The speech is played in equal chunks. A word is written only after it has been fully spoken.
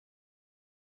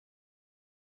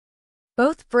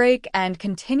Both break and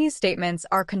continue statements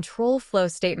are control flow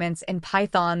statements in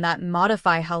Python that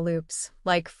modify how loops,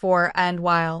 like for and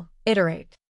while,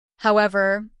 iterate.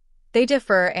 However, they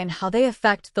differ in how they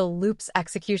affect the loop's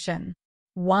execution.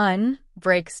 1.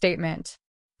 Break statement.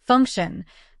 Function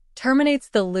terminates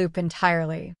the loop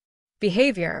entirely.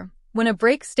 Behavior. When a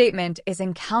break statement is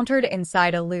encountered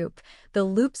inside a loop, the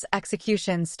loop's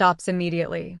execution stops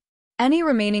immediately. Any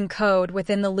remaining code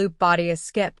within the loop body is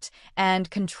skipped, and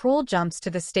control jumps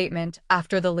to the statement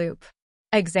after the loop.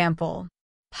 Example: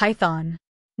 Python.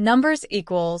 Numbers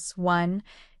equals 1,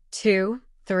 2,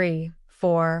 3,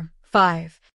 4,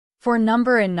 5. For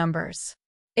number in numbers.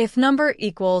 If number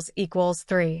equals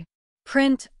 3.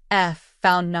 Print f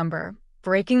found number,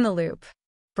 breaking the loop.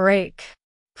 Break.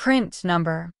 Print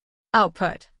number.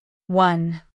 Output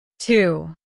 1,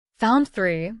 2. Found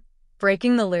 3,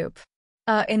 breaking the loop.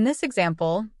 In this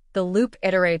example, the loop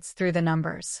iterates through the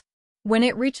numbers. When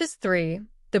it reaches 3,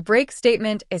 the break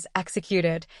statement is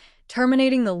executed,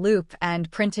 terminating the loop and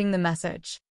printing the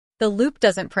message. The loop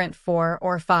doesn't print 4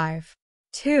 or 5.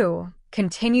 2.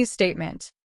 Continue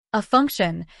statement. A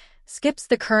function skips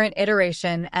the current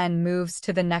iteration and moves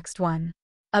to the next one.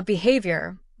 A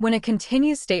behavior. When a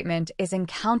continue statement is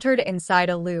encountered inside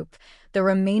a loop, the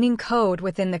remaining code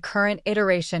within the current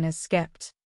iteration is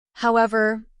skipped.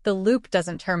 However, the loop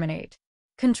doesn't terminate.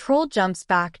 Control jumps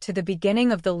back to the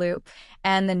beginning of the loop,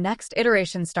 and the next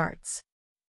iteration starts.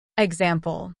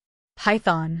 Example: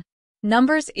 Python.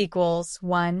 Numbers equals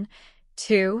 1,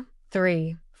 2,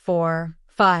 3, 4,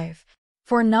 5.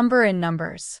 For number in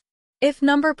numbers. If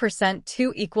number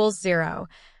 %2 equals 0,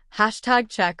 hashtag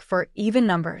check for even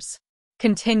numbers.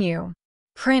 Continue.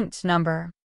 Print number.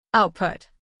 Output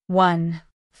 1,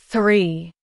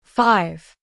 3,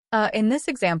 5. In this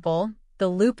example, the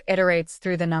loop iterates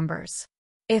through the numbers.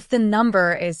 If the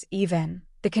number is even,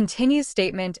 the continue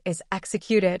statement is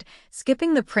executed,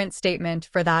 skipping the print statement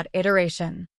for that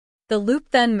iteration. The loop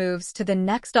then moves to the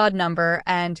next odd number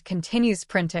and continues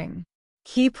printing.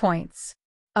 Key points.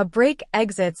 A break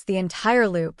exits the entire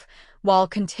loop, while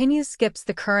continue skips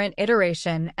the current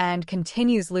iteration and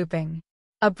continues looping.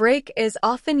 A break is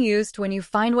often used when you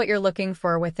find what you're looking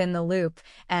for within the loop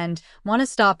and want to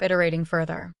stop iterating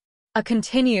further. A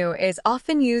continue is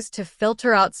often used to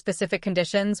filter out specific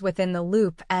conditions within the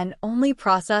loop and only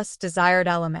process desired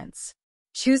elements.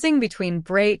 Choosing between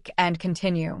break and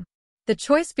continue. The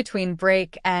choice between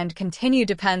break and continue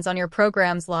depends on your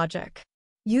program's logic.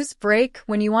 Use break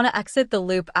when you want to exit the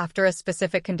loop after a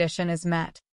specific condition is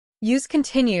met. Use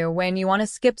continue when you want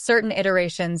to skip certain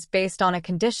iterations based on a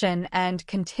condition and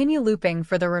continue looping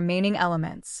for the remaining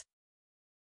elements.